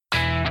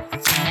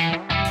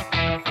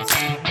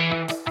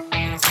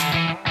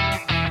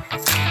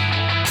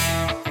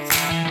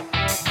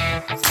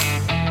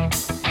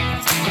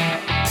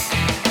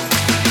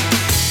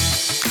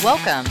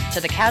Welcome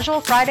to the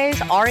Casual Fridays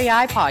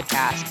REI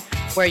podcast,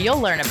 where you'll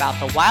learn about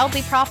the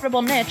wildly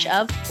profitable niche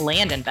of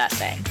land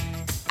investing.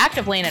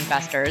 Active land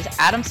investors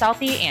Adam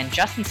Southey and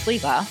Justin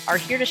Sleva are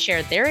here to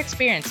share their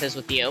experiences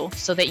with you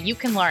so that you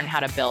can learn how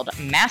to build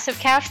massive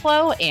cash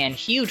flow and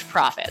huge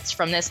profits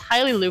from this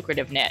highly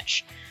lucrative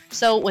niche.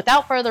 So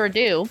without further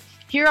ado,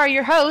 here are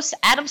your hosts,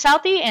 Adam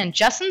Southey and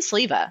Justin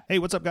Sleva. Hey,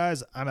 what's up,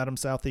 guys? I'm Adam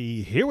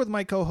Southey here with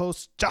my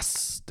co-host,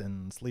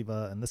 Justin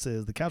Sleva, and this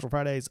is the Casual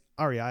Fridays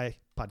REI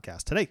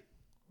podcast. Today,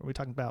 we're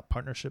talking about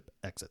partnership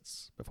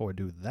exits. Before we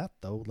do that,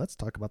 though, let's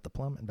talk about the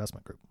Plum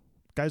Investment Group.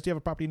 Guys, do you have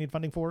a property you need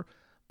funding for?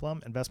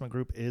 Plum Investment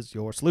Group is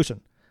your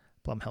solution.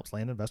 Plum helps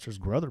land investors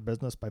grow their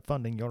business by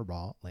funding your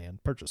raw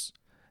land purchase.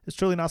 It's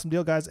truly an awesome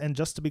deal, guys, and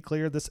just to be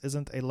clear, this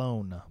isn't a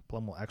loan.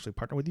 Plum will actually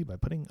partner with you by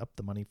putting up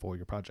the money for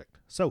your project.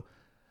 So,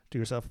 do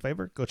yourself a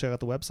favor, go check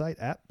out the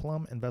website at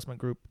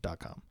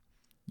pluminvestmentgroup.com.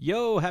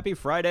 Yo, happy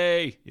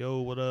Friday.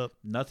 Yo, what up?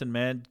 Nothing,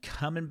 man.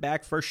 Coming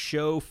back for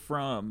show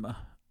from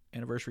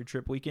anniversary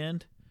trip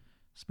weekend.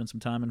 Spent some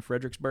time in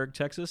Fredericksburg,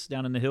 Texas,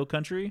 down in the hill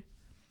country.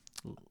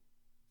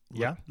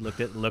 Yeah.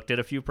 Looked at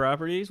a few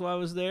properties while I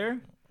was there.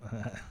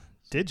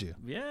 Did you?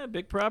 Yeah,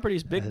 big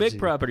properties, big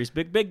properties,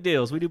 big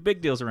deals. We do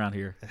big deals around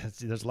here.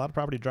 There's a lot of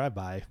property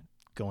drive-by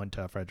going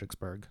to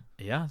Fredericksburg.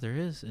 Yeah, there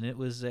is. And it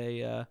was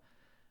a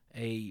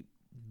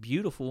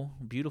beautiful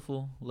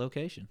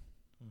location.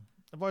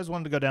 I've always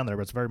wanted to go down there,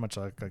 but it's very much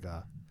like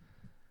a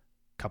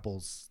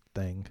couples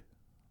thing.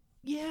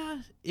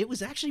 Yeah, it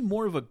was actually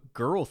more of a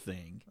girl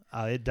thing.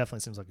 It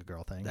definitely seems like a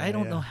girl thing. I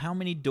don't know how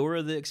many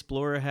Dora the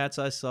Explorer hats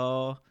I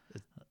saw.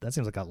 That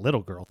seems like a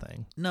little girl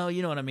thing. No,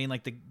 you know what I mean,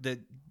 like the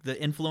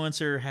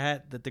influencer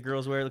hat that the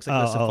girls wear. It looks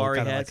like a safari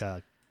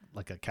hat,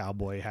 like a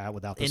cowboy hat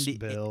without the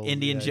bill.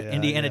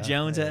 Indiana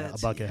Jones hat, a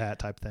bucket hat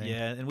type thing.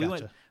 Yeah, and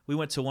gotcha. we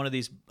went to one of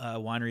these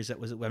wineries that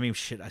was. I mean,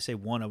 I say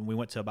one of them. We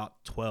went to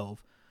about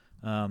 12,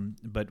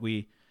 but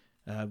we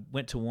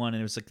went to one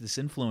and it was like this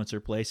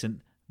influencer place, and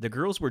the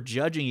girls were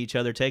judging each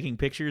other, taking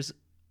pictures.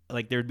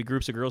 Like there would be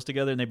groups of girls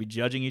together, and they'd be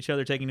judging each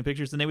other, taking the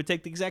pictures, and they would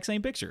take the exact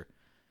same picture.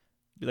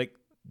 Be like.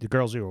 The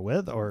girls you were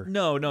with, or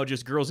no,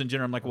 just girls in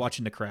general. I'm like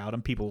watching the crowd. I'm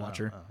a people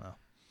watcher.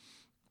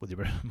 With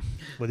your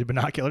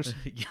binoculars.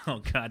 Oh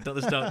God,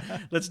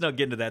 let's not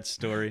get into that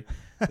story.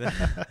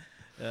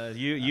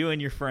 You and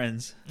your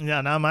friends.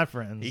 Yeah, not my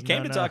friends. He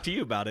came to talk to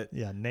you about it.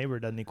 Yeah, neighbor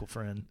doesn't equal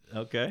friend.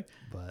 Okay,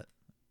 but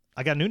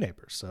I got new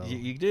neighbors. So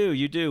you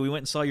do. We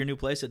went and saw your new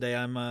place today.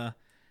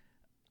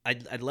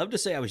 I'd love to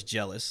say I was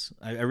jealous.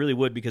 I really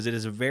would, because it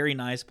is a very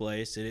nice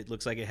place. It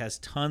looks like it has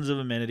tons of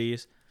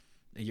amenities.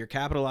 You're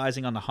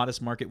capitalizing on the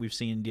hottest market we've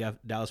seen in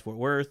Dallas-Fort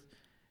Worth,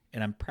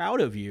 and I'm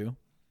proud of you.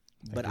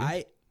 But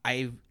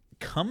I've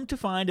come to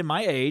find in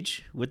my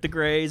age, with the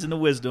grays and the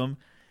wisdom,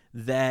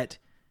 that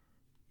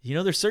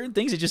there's certain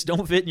things that just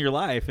don't fit in your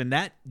life, and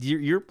that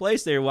your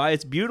place there, why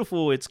it's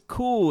beautiful, it's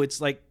cool, it's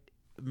like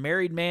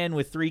married man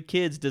with 3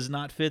 kids does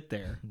not fit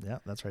there. Yeah,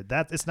 that's right.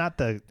 It's not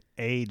the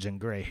age and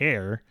gray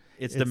hair.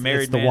 It's the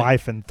married man. The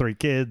wife and 3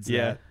 kids.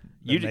 Yeah,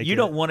 you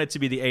don't want it to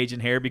be the age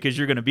and hair because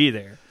you're going to be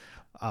there.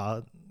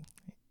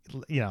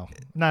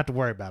 Not to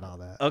worry about all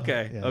that.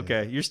 Okay,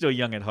 okay. You're still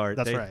young at heart.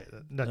 That's right.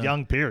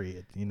 Young,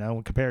 period.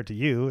 Compared to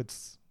you,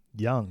 it's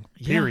young,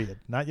 period.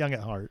 Not young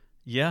at heart.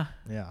 Yeah,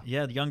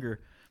 younger.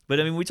 But,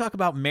 we talk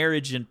about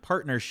marriage and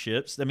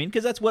partnerships.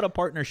 Because that's what a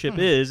partnership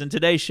is. In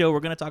today's show, we're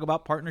going to talk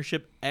about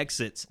partnership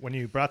exits. When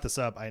you brought this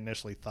up, I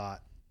initially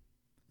thought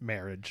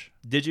marriage.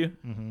 Did you?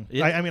 Mm-hmm.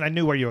 Yeah. I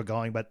knew where you were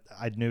going, but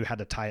I knew how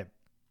to tie it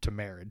to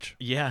marriage.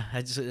 Yeah,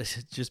 it's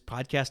just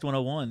podcast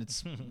 101.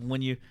 It's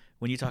when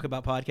you talk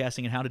about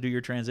podcasting and how to do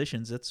your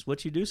transitions, that's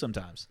what you do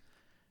sometimes.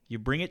 You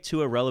bring it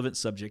to a relevant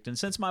subject. And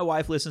since my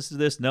wife listens to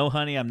this, no,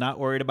 honey, I'm not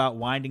worried about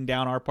winding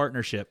down our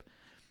partnership.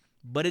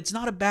 But it's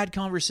not a bad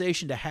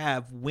conversation to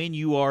have when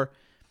you are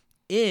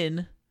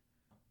in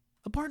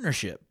a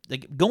partnership.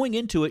 Like going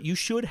into it, you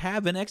should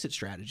have an exit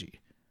strategy.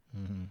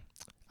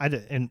 Mm-hmm.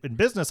 In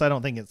business, I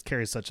don't think it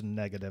carries such a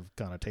negative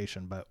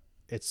connotation, but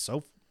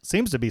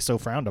seems to be so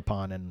frowned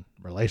upon in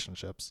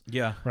relationships.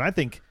 Yeah. When I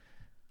think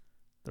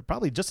they're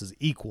probably just as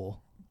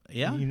equal.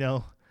 Yeah.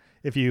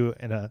 If you,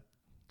 of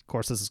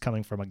course, this is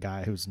coming from a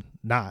guy who's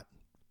not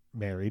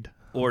married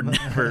or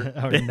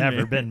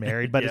never been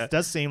married, but it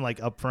does seem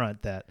like up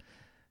front that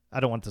I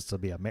don't want this to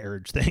be a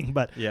marriage thing,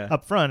 but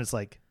up front it's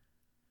like,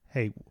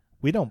 hey,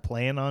 we don't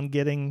plan on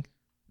getting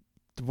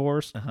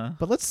divorced,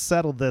 but let's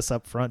settle this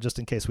up front just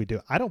in case we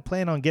do. I don't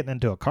plan on getting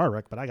into a car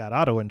wreck, but I got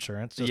auto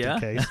insurance just in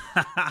case.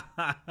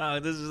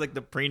 This is like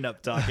the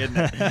prenup talk, isn't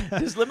it?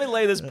 Just let me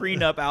lay this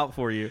prenup out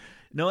for you.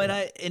 No,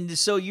 and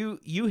so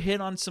you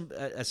hit on some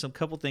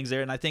couple things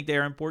there, and I think they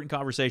are important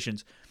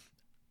conversations.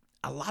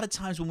 A lot of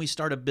times when we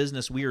start a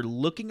business, we are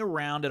looking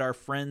around at our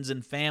friends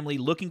and family,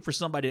 looking for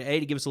somebody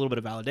to give us a little bit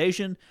of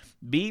validation,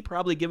 B,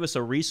 probably give us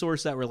a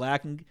resource that we're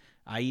lacking,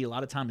 i.e. a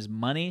lot of times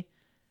money.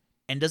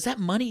 And does that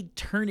money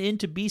turn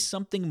into be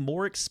something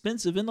more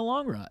expensive in the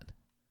long run?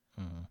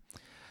 Mm-hmm.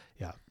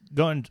 Yeah.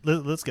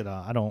 Let's get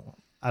on.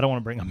 I don't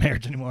want to bring up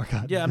marriage anymore.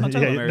 God. Yeah, I'm not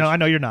talking about marriage. No, I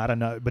know you're not. I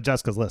know, but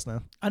Jessica's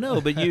listening. I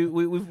know, but we've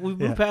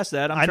moved past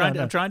that. I'm trying to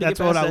That's get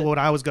past that. what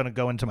I was going to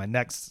go into my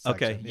next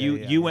section. Okay,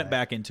 you went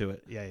back into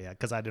it. Yeah,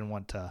 because I didn't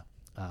want to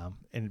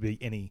be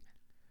any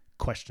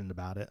question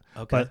about it.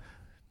 Okay. But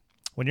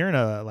when you're in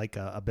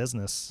a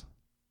business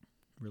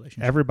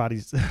relationship, everybody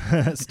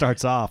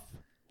starts off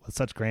with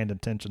such grand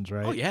intentions,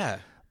 right? Oh yeah.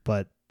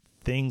 But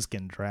things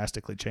can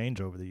drastically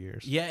change over the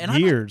years. Yeah,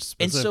 and years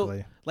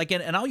specifically. And so,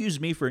 and I'll use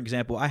me for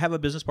example. I have a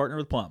business partner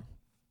with Plum,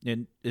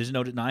 and there's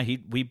no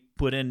denying we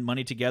put in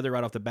money together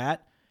right off the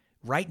bat.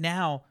 Right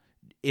now,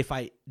 if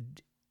I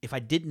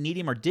didn't need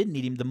him or didn't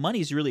need him, the money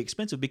is really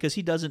expensive because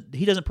he doesn't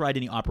provide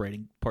any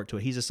operating part to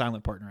it. He's a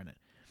silent partner in it.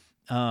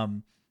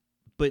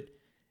 But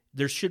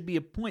there should be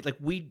a point, like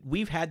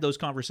we've had those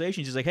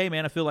conversations. He's like, hey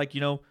man, I feel like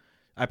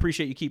I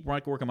appreciate you keep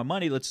working my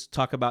money. Let's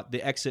talk about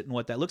the exit and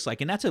what that looks like.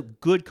 And that's a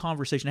good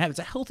conversation to have. It's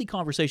a healthy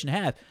conversation to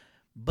have.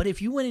 But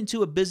if you went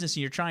into a business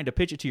and you're trying to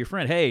pitch it to your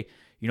friend, hey,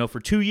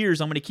 for 2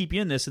 years, I'm going to keep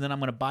you in this and then I'm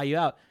going to buy you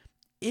out.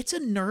 It's a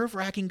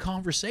nerve-wracking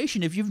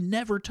conversation if you've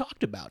never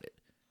talked about it.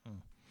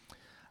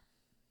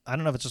 I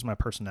don't know if it's just my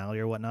personality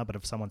or whatnot, but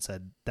if someone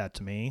said that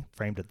to me,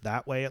 framed it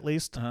that way at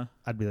least,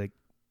 I'd be like,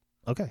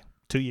 okay,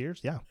 2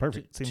 years? Yeah,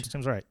 perfect.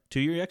 Seems right.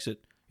 2-year exit.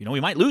 We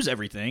might lose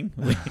everything.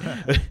 We're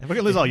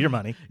gonna lose all your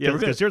money. Yeah,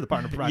 because you're the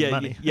partner providing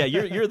money. Yeah,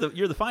 you're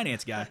the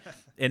finance guy,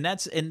 and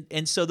that's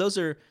and so those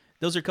are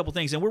a couple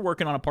things. And we're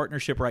working on a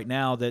partnership right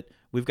now that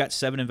we've got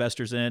 7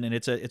 investors in, and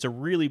it's a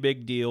really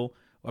big deal.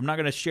 I'm not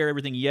going to share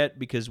everything yet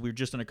because we're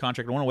just in a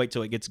contract. I want to wait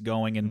till it gets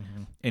going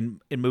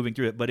and moving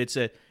through it. But it's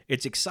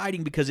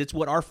exciting because it's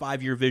what our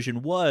 5-year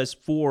vision was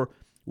for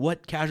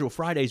what Casual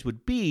Fridays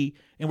would be,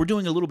 and we're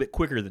doing a little bit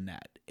quicker than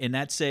that. And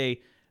that's an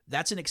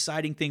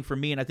exciting thing for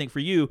me, and I think for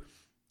you.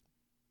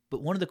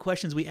 But one of the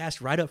questions we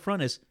asked right up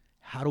front is,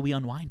 how do we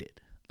unwind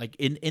it? Like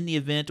in the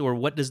event, or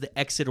what does the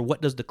exit or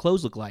what does the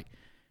close look like?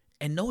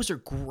 And those are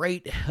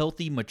great,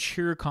 healthy,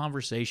 mature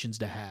conversations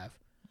to have.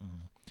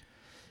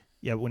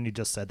 Yeah, when you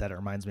just said that, it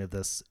reminds me of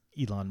this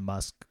Elon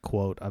Musk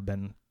quote.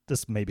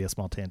 This may be a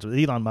small tangent.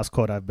 The Elon Musk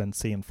quote I've been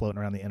seeing floating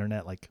around the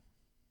internet like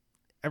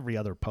every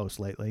other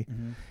post lately.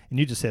 Mm-hmm. And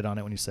you just hit on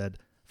it when you said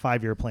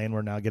 5-year plan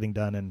we're now getting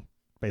done in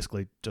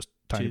basically just a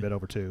tiny bit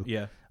over 2.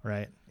 Yeah.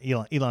 Right.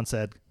 Elon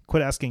said,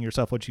 quit asking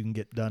yourself what you can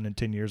get done in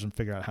 10 years and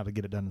figure out how to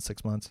get it done in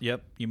 6 months.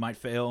 Yep. You might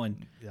fail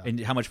and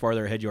how much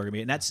farther ahead you are going to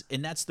be.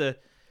 And that's the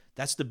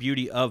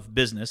beauty of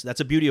business. That's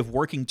the beauty of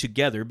working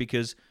together,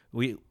 because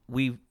we've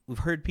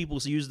heard people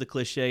use the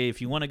cliche,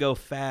 if you want to go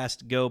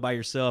fast, go by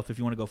yourself. If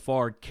you want to go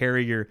far,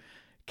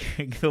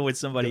 go with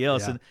somebody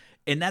else. Yeah.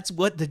 And that's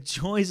what the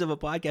joys of a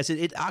podcast is.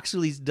 It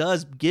actually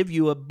does give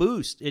you a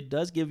boost. It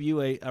does give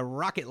you a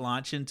rocket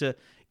launch into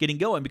getting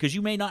going, because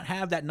you may not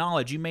have that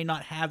knowledge. You may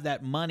not have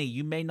that money.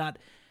 You may not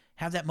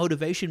have that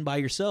motivation by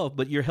yourself,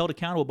 but you're held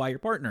accountable by your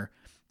partner.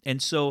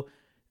 And so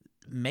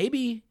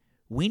maybe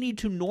we need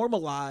to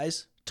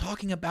normalize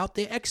talking about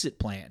the exit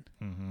plan.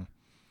 Mm-hmm.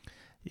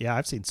 Yeah,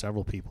 I've seen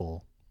several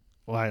people.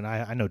 Well, and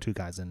I know 2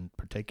 guys in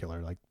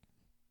particular, like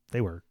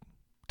they were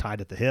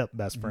tied at the hip,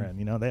 best friend.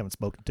 They haven't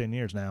spoken in 10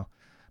 years now,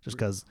 just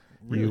because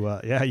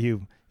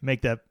you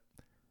make that,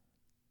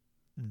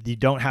 you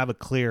don't have a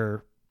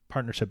clear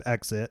partnership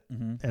exit,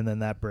 and then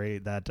that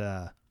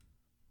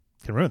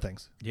can ruin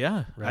things.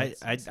 Yeah, right.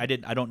 I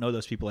don't know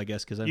those people, I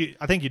guess, because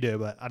I think you do,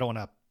 but I don't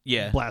want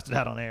to blast it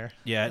out on air.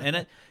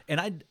 Yeah,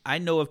 and I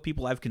know of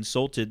people I've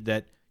consulted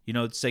that,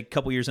 say a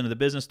couple years into the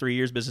business, 3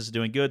 years, business is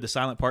doing good. The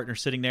silent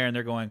partner's sitting there and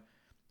they're going,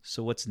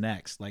 so what's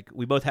next? Like,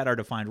 we both had our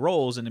defined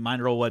roles, and my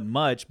role wasn't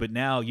much, but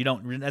now you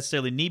don't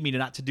necessarily need me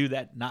to do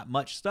that, not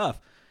much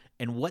stuff.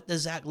 And what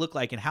does that look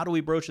like? And how do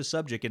we broach the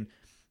subject? And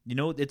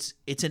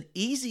it's an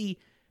easy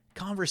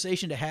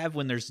conversation to have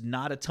when there's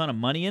not a ton of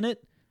money in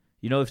it.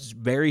 If it's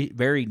very,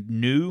 very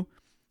new,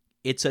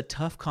 it's a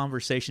tough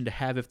conversation to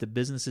have if the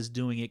business is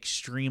doing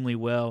extremely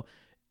well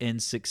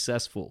and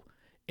successful.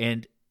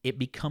 And it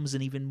becomes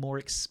an even more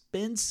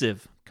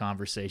expensive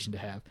conversation to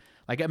have.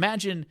 Like,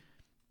 imagine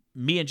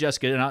me and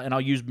Jessica, and I'll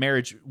use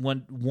marriage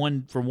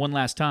one for one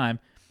last time.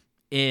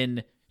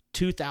 In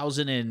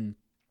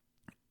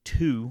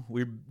 2002,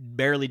 we were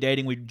barely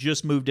dating. We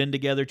just moved in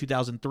together.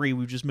 2003,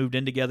 we just moved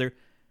in together.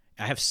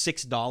 I have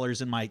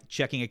 $6 in my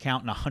checking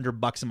account and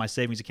 $100 in my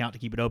savings account to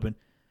keep it open.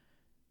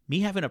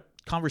 Me having a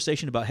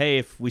conversation about, hey,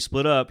 if we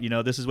split up,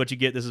 this is what you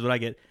get, this is what I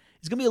get.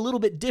 It's going to be a little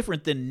bit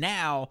different than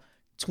now,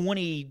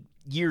 20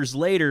 years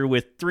later,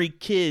 with 3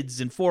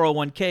 kids and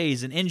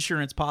 401ks and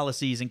insurance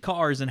policies and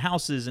cars and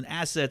houses and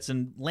assets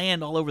and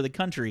land all over the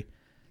country.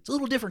 It's a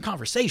little different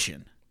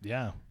conversation.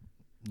 Yeah.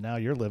 Now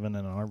you're living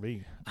in an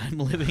RV. I'm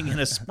living in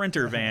a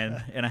Sprinter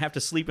van, and I have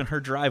to sleep in her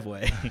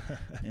driveway.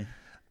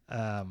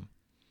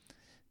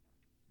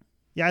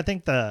 Yeah, I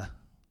think the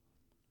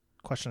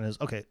question is,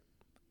 okay,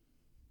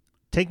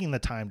 taking the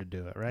time to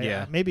do it, right?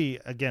 Yeah. Maybe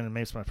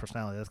it's my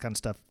personality, that kind of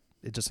stuff.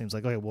 It just seems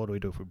like, okay, what do we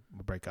do if we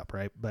break up,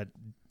 right? But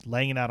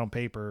laying it out on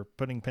paper,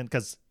 putting pen,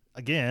 because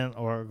again,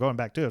 or going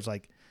back to it, it's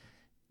like,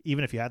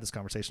 even if you had this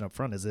conversation up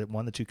front, is it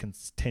one that you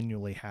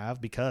continually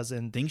have? Because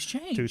in Things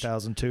change.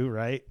 2002,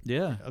 right?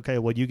 Yeah. Okay,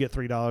 well, you get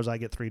 $3, I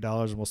get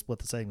 $3, and we'll split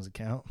the savings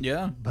account.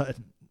 Yeah. But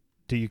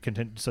do you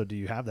continue? So do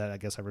you have that, I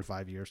guess, every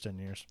 5 years, 10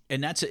 years?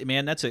 And that's it,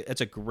 man. That's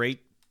a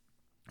great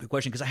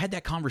question, because I had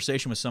that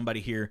conversation with somebody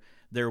here.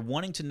 They're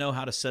wanting to know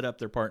how to set up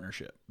their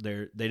partnership.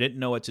 They didn't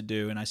know what to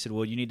do, and I said,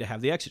 well, you need to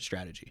have the exit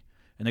strategy.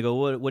 And they go,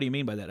 what do you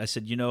mean by that? I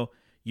said, you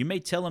may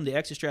tell them the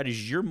exit strategy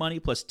is your money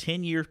plus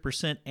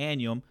 10%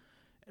 annual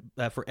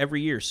for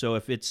every year. So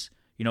if it's,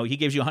 he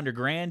gives you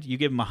 $100,000, you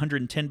give him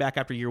 $110 back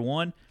after year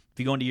one. If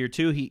you go into year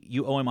two,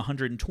 you owe him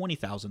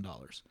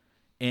 $120,000.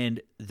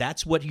 And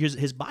that's what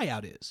his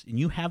buyout is. And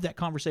you have that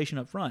conversation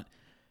up front.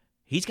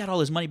 He's got all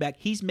his money back.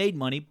 He's made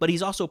money, but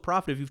he's also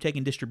profited if you've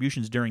taken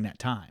distributions during that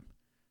time.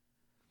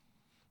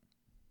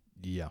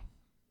 Yeah.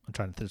 I'm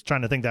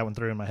trying to think that one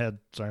through in my head.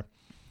 Sorry.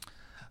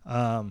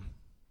 Yeah.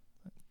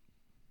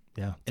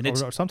 And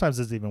or sometimes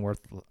it's even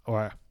worth,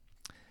 guys,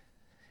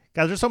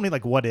 there's so many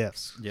like what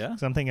ifs. Yeah.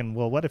 So I'm thinking,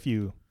 well, what if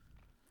you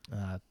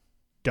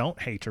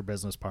don't hate your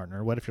business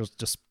partner? What if you're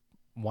just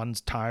one's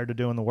tired of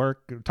doing the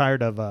work,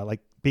 tired of like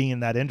being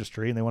in that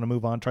industry, and they want to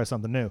move on, try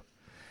something new?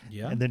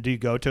 Yeah. And then do you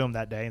go to them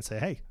that day and say,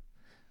 hey,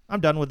 I'm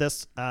done with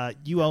this.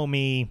 You owe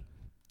me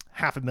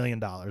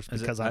 $500,000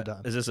 because I'm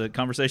done. Is this a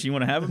conversation you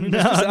want to have with me? No,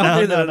 Mr.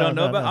 Southey, that I don't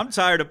know about? no. I'm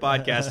tired of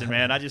podcasting,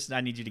 man. I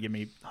need you to give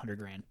me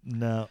 $100,000.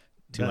 No,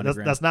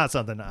 $200,000. that's not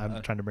something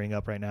I'm trying to bring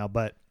up right now,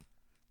 but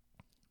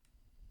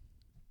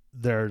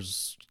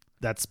that's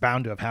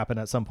bound to have happened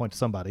at some point to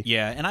somebody.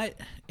 Yeah,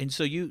 and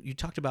so you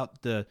talked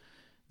about the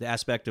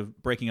aspect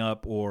of breaking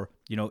up, or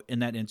in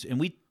that and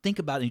we think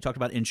about, and you talked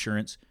about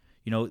insurance.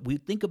 We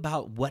think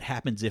about what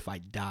happens if I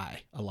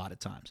die a lot of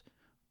times.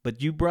 But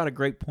you brought a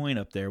great point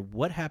up there.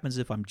 What happens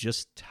if I'm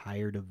just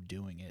tired of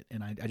doing it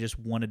and I just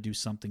want to do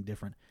something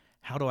different?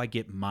 How do I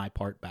get my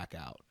part back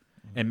out?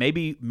 Mm-hmm. And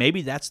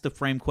maybe that's the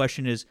frame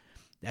question is,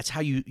 that's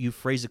how you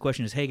phrase the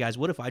question is, hey guys,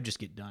 what if I just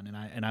get done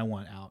and I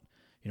want out?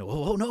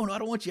 Oh no, I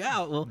don't want you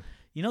out. Well,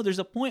 there's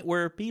a point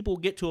where people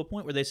get to a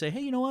point where they say,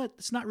 hey, you know what?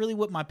 It's not really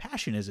what my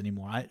passion is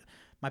anymore.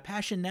 My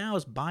passion now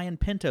is buying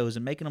Pintos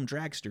and making them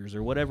dragsters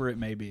or whatever it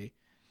may be.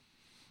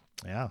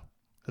 Yeah.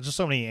 There's just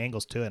so many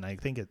angles to it. And I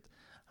think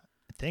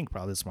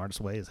probably the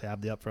smartest way is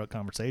have the upfront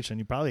conversation.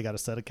 You probably got to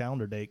set a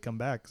calendar date, come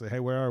back, say,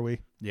 hey, where are we?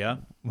 Yeah.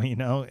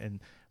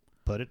 And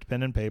put it to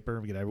pen and paper,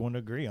 get everyone to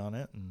agree on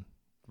it, and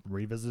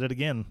revisit it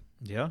again.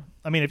 Yeah.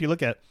 I mean, if you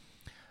look at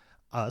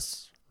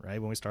us, right,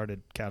 when we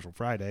started Casual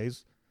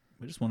Fridays,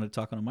 we just wanted to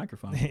talk on a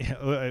microphone. yeah.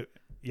 I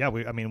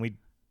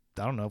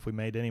don't know if we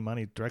made any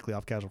money directly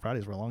off Casual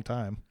Fridays for a long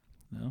time.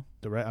 No.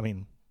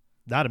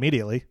 Not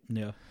immediately.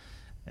 Yeah.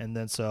 And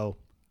then so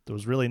there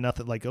was really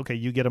nothing like, okay,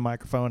 you get a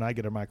microphone, I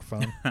get a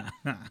microphone.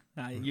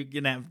 You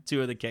can have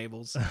two of the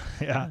cables.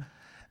 Yeah.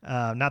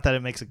 Not that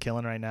it makes a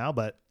killing right now,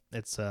 but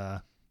it's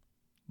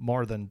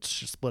more than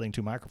splitting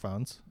two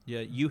microphones.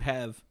 Yeah, you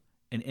have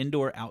an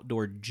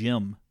indoor-outdoor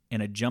gym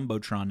and a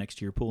jumbotron next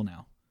to your pool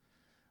now,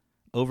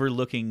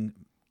 overlooking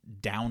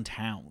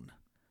downtown.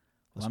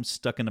 Well, I'm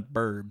stuck in the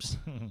burbs,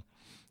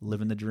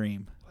 living the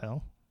dream.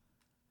 Well,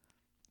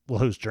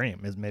 whose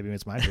dream is? Maybe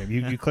it's my dream.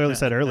 You clearly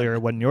said earlier it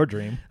wasn't your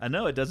dream. I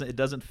know it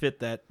doesn't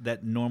fit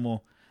that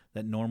normal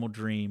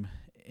dream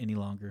any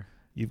longer.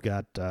 You've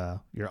got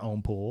your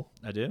own pool.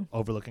 I do,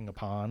 overlooking a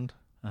pond.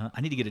 I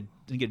need to get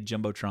a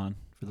jumbotron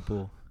for the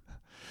pool.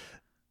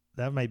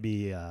 That might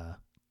be a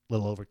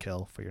little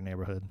overkill for your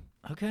neighborhood.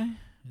 Okay,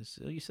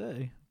 so you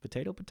say.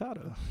 Potato.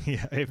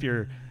 Yeah, if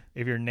your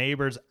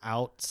neighbors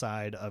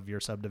outside of your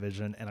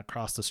subdivision and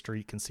across the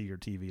street can see your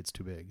TV, it's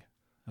too big.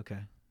 Okay,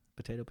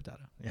 potato.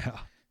 Yeah.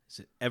 Is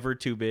it ever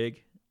too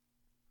big?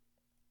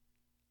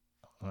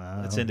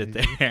 Let's end it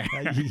there.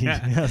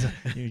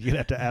 You'd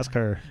have to ask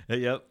her.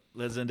 Yep,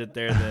 let's end it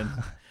there then.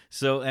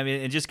 So,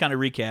 and just kind of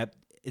recap,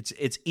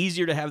 it's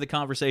easier to have the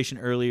conversation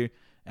earlier.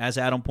 As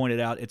Adam pointed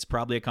out, it's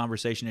probably a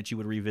conversation that you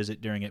would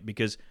revisit during it,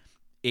 because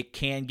it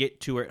can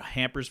get to where it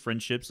hampers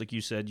friendships. Like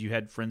you said, you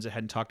had friends that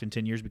hadn't talked in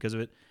 10 years because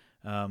of it.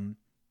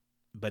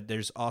 But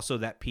there's also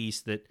that piece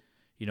that,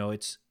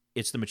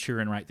 it's the mature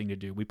and right thing to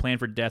do. We plan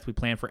for death. We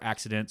plan for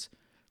accidents.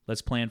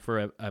 Let's plan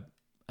for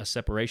a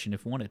separation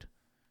if wanted.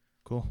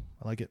 Cool.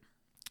 I like it.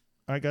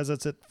 All right, guys,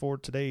 that's it for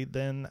today.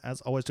 Then,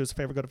 as always, do us a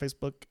favor. Go to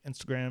Facebook,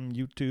 Instagram,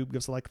 YouTube. Give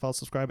us a like, follow,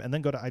 subscribe, and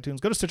then go to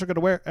iTunes. Go to Stitcher. Go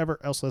to wherever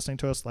else listening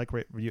to us. Like,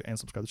 rate, review, and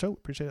subscribe to the show.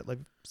 Appreciate it. Love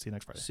you. See you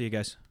next Friday. See you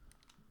guys.